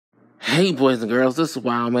Hey boys and girls, this is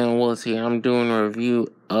Wildman Willis here. I'm doing a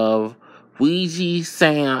review of Quija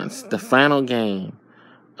Seance, the final game.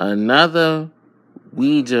 Another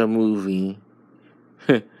Ouija movie.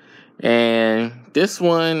 And this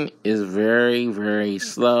one is very, very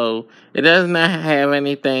slow. It does not have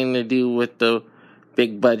anything to do with the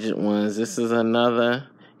big budget ones. This is another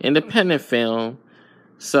independent film.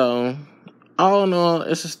 So, all in all,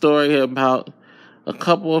 it's a story about a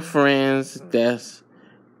couple of friends that's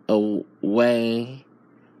away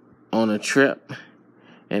on a trip,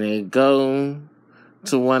 and they go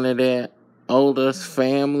to one of their oldest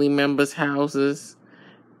family members' houses,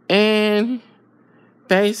 and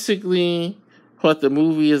basically what the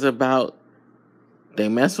movie is about, they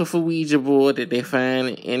mess with a Ouija board that they find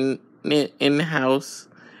in the house,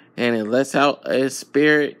 and it lets out a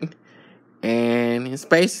spirit, and it's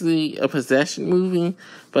basically a possession movie,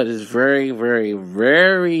 but it's very, very,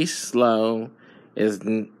 very slow.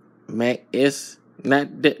 It's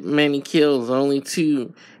not that many kills, only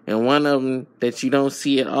 2, and one of them that you don't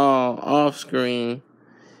see at all off screen.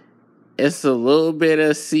 It's a little bit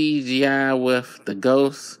of CGI with the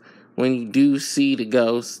ghosts. When you do see the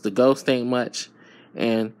ghost ain't much,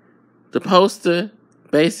 and the poster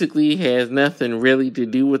basically has nothing really to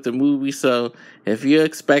do with the movie. So if you're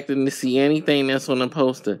expecting to see anything that's on the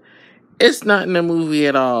poster, it's not in the movie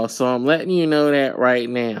at all. So I'm letting you know that right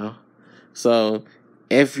now. So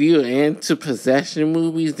if you're into possession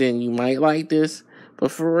movies, then you might like this.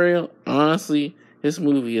 But for real, honestly, this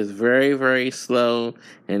movie is very, very slow,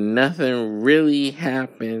 and nothing really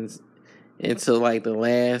happens until like the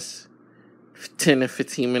last 10 or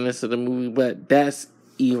 15 minutes of the movie. But that's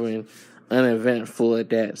even uneventful at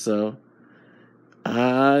that. So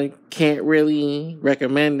I can't really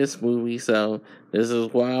recommend this movie. So this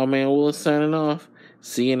is Wildman Willis signing off.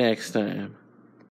 See you next time.